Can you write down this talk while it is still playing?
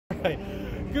Alright,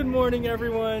 good morning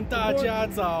everyone, 大家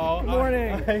早. Good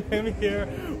morning. I am here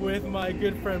with my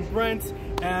good friend Brent,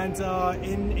 and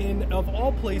in of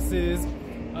all places,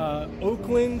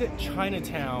 Oakland,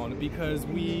 Chinatown, because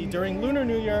during Lunar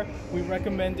New Year, we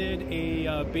recommended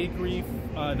a bakery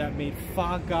that made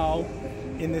fa gao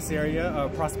in this area, a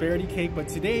prosperity cake, but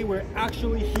today we're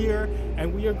actually here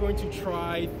and we are going to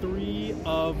try 3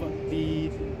 of the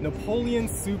Napoleon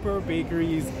Super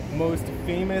Bakery's most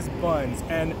famous buns.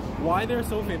 And why they're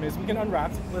so famous, we can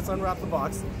unwrap, let's unwrap the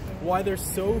box. Why they're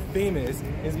so famous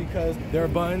is because their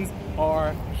buns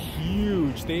are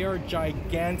huge. They are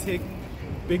gigantic,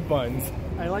 big buns.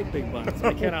 I like big buns,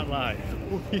 I cannot lie.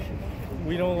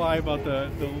 We don't lie about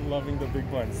the loving the big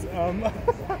buns.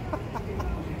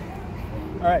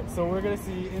 All right, so we're gonna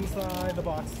see inside the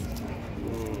box.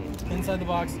 Inside the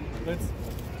box, let's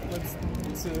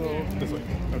so this way.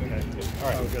 Okay. All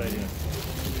right. Oh, good idea.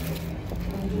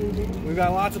 We've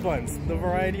got lots of buns. The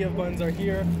variety of buns are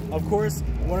here. Of course,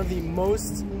 one of the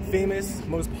most famous,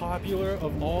 most popular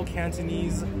of all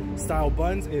Cantonese style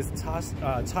buns is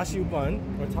chasiu bun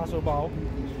or chasiu bao.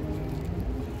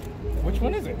 Which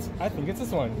one is it? I think it's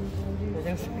this one. We're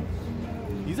gonna see.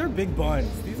 These are big buns.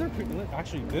 These are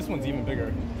actually, this one's even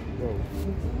bigger. Whoa.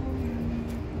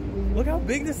 Look how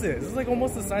big this is. This is like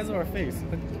almost the size of our face.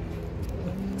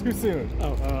 Too soon.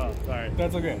 Oh, sorry.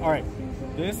 That's okay. All right.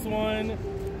 This one,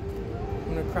 I'm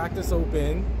gonna crack this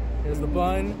open. Here's the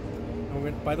bun. And we're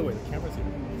gonna, by the way, the camera's here.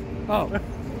 Oh.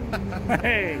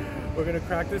 Hey. We're gonna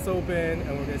crack this open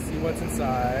and we're gonna see what's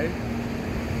inside.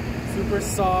 Super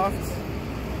soft.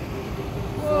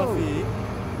 Fluffy.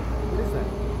 What is that?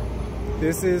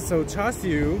 This is, so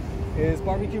chasiu is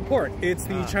barbecue pork. It's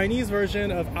the Chinese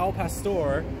version of al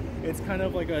pastor. It's kind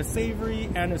of like a savory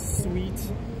and a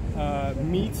sweet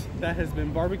meat that has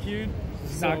been barbecued.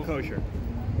 Not kosher.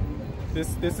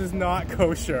 This is not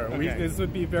kosher. Okay. This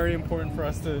would be very important for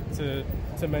us to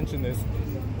mention this.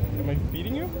 Am I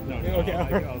feeding you? No, okay.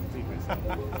 I'll feed myself.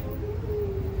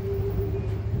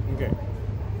 Okay.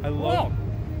 I love.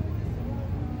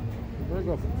 Very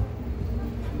good.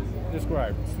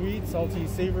 Describe. Sweet, salty,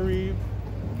 savory.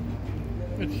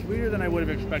 It's sweeter than I would have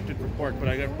expected for pork, but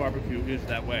I guess barbecue is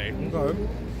that way. Okay.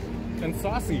 And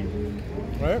saucy,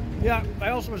 right? Yeah, I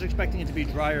also was expecting it to be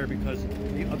drier because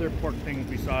the other pork things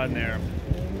we saw in there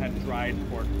had dried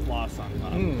pork floss on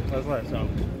top. That's right. So,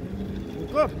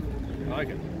 It's good. I like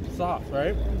it. Soft,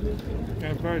 right?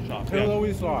 Yeah, it's very soft. It's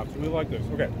always soft. We like this.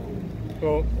 Okay.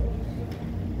 So,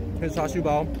 his chasiu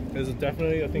bao is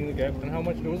definitely a thing to get. And how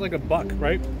much? It was like $1,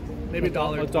 right? Maybe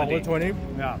 $1.20. $1.20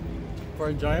 Yeah. for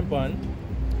a giant bun.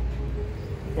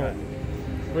 Cool.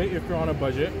 Great if you're on a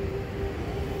budget.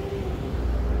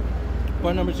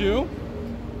 Bun number 2.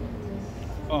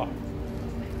 Oh.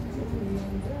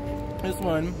 This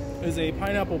one is a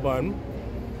pineapple bun,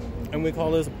 and we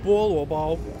call this bolo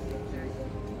bao.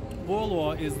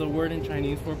 Bolo is the word in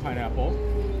Chinese for pineapple,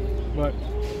 but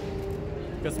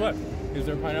guess what? Is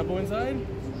there pineapple inside?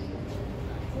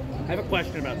 I have a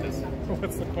question about this.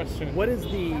 What's the question? What is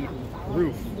the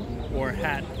roof or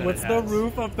hat that What's it the has?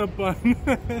 roof of the bun?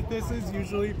 This is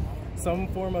usually some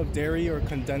form of dairy or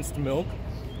condensed milk,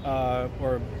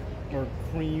 or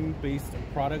cream-based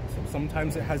product.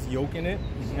 Sometimes it has yolk in it,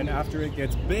 and after it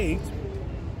gets baked,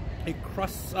 it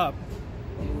crusts up.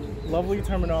 Lovely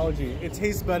terminology. It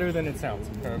tastes better than it sounds.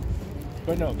 Okay?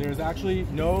 But no, there's actually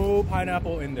no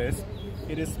pineapple in this.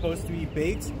 It is supposed to be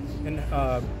baked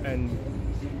and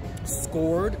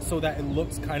scored so that it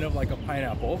looks kind of like a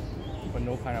pineapple, but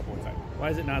no pineapple inside. Why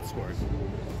is it not scored?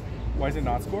 Why is it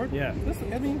not scored? Yeah.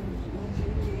 I mean,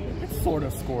 it's sort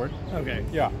of scored. Okay.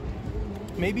 Yeah.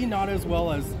 Maybe not as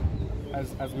well as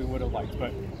we would have liked,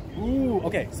 but ooh,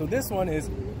 okay. So this one is,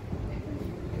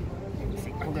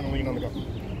 I'm gonna lean on the go.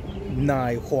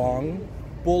奶黄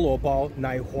菠蘿包.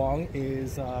奶黄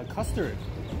is custard,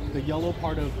 the yellow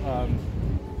part of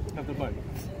the bun.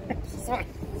 All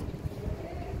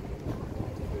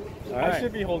right. I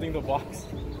should be holding the box.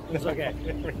 It's okay.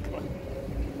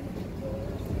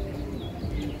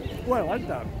 Boy, I like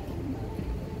that.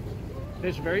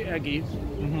 It's very eggy.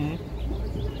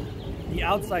 The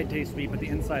outside tastes sweet, but the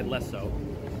inside less so.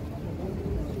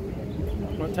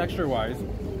 But texture-wise,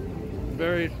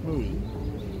 Very smooth.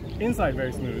 inside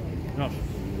very smooth. No.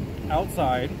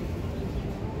 Outside,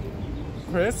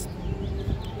 crisp.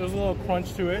 There's a little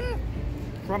crunch to it.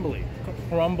 Crumbly.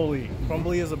 Crumbly.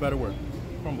 Crumbly is a better word.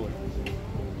 Crumbly.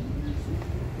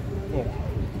 Oh.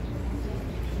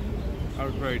 That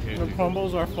was very tasty. The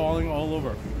crumbles are falling all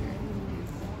over.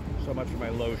 So much for my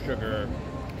low sugar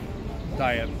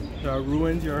diet.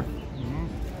 Ruined your...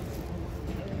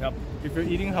 Yep. If you're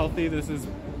eating healthy, this is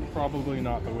probably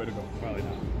not the way to go. Probably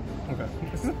not. Okay.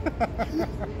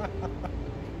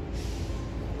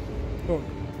 Oh,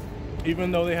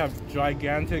 even though they have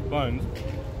gigantic buns,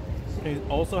 they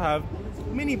also have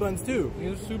mini buns too.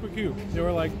 These are super cute. They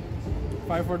were like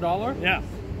 5 for $1. Yeah.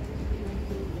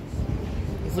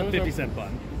 It's a 50-cent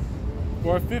bun.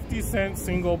 Or a 50-cent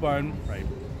single bun. Right.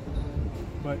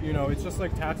 But you know, it's just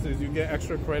like taxes. You get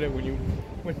extra credit when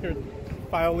you're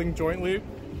filing jointly.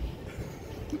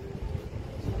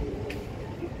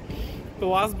 The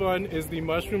last bun is the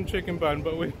mushroom chicken bun,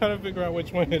 but we gotta figure out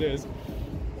which one it is.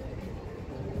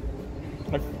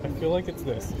 I feel like it's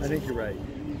this. I think you're right.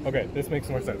 Okay, this makes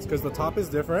more sense because the top is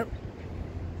different.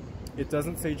 It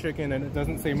doesn't say chicken and it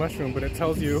doesn't say mushroom, but it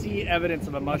tells you see evidence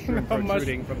of a mushroom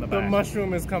protruding from the back. The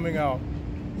mushroom is coming out.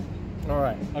 All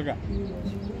right. Okay.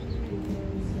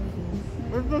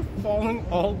 We're just falling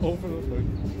all over the place.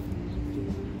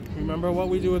 Remember what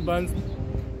we do with buns?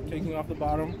 Taking off the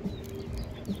bottom.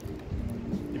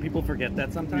 Do people forget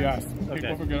that sometimes? Yes. Okay.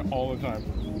 People forget it all the time.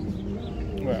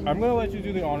 Okay, I'm gonna let you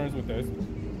do the honors with this.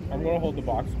 I'm gonna hold the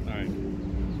box. All right. Here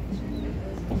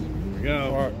we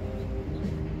go. All right.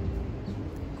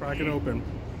 Crack it open.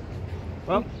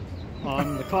 Well,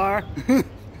 on the car. All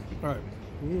right.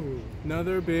 Ooh.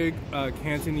 Another big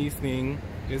Cantonese thing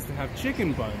is to have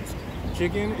chicken buns.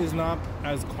 Chicken is not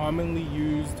as commonly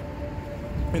used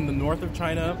in the north of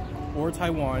China or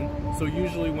Taiwan. So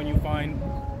usually when you find...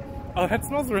 Oh, that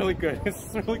smells really good.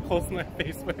 It's really close to my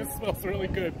face, but it smells really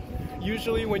good.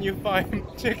 Usually when you find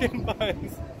chicken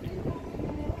buns,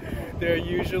 they're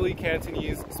usually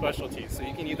Cantonese specialties. So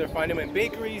you can either find them in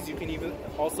bakeries, you can even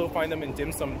also find them in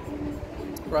dim sum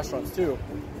restaurants too.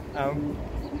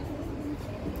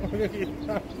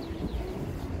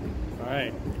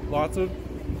 Alright, lots of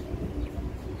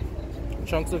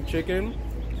chunks of chicken.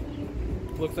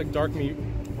 Looks like dark meat.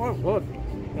 Oh, look,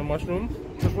 a mushroom.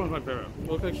 This one's my favorite.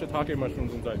 Looks like shiitake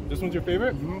mushrooms inside. This one's your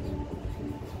favorite? Mm-hmm.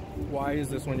 Why is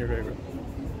this one your favorite?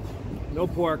 No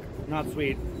pork, not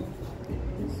sweet.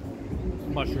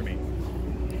 Mushroomy.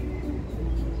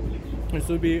 This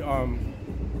would be,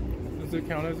 does it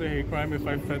count as a hate crime if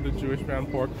I fed the Jewish man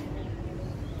pork?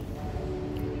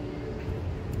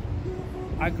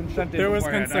 I consented. There was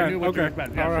beforehand. consent. I knew what you Okay.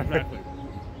 meant. Yes, All right. exactly.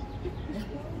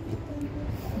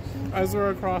 As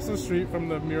we're across the street from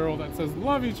the mural that says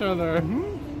 "Love each other,"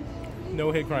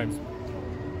 no hate crimes.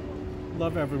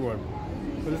 Love everyone.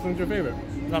 But this one's your favorite.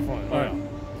 Definitely. All right.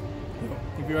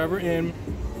 If you're ever in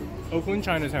Oakland,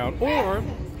 Chinatown, or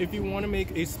if you want to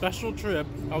make a special trip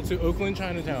out to Oakland,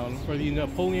 Chinatown for the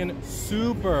Napoleon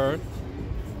Super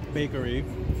Bakery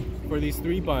for these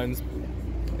 3 buns,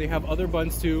 they have other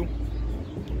buns too,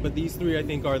 but these 3 I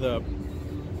think are the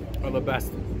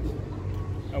best.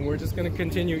 And we're just gonna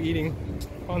continue eating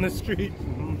on the street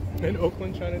in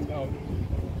Oakland, Chinatown.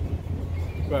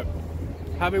 But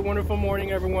have a wonderful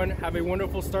morning, everyone. Have a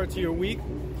wonderful start to your week,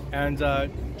 and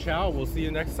ciao. We'll see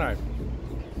you next time.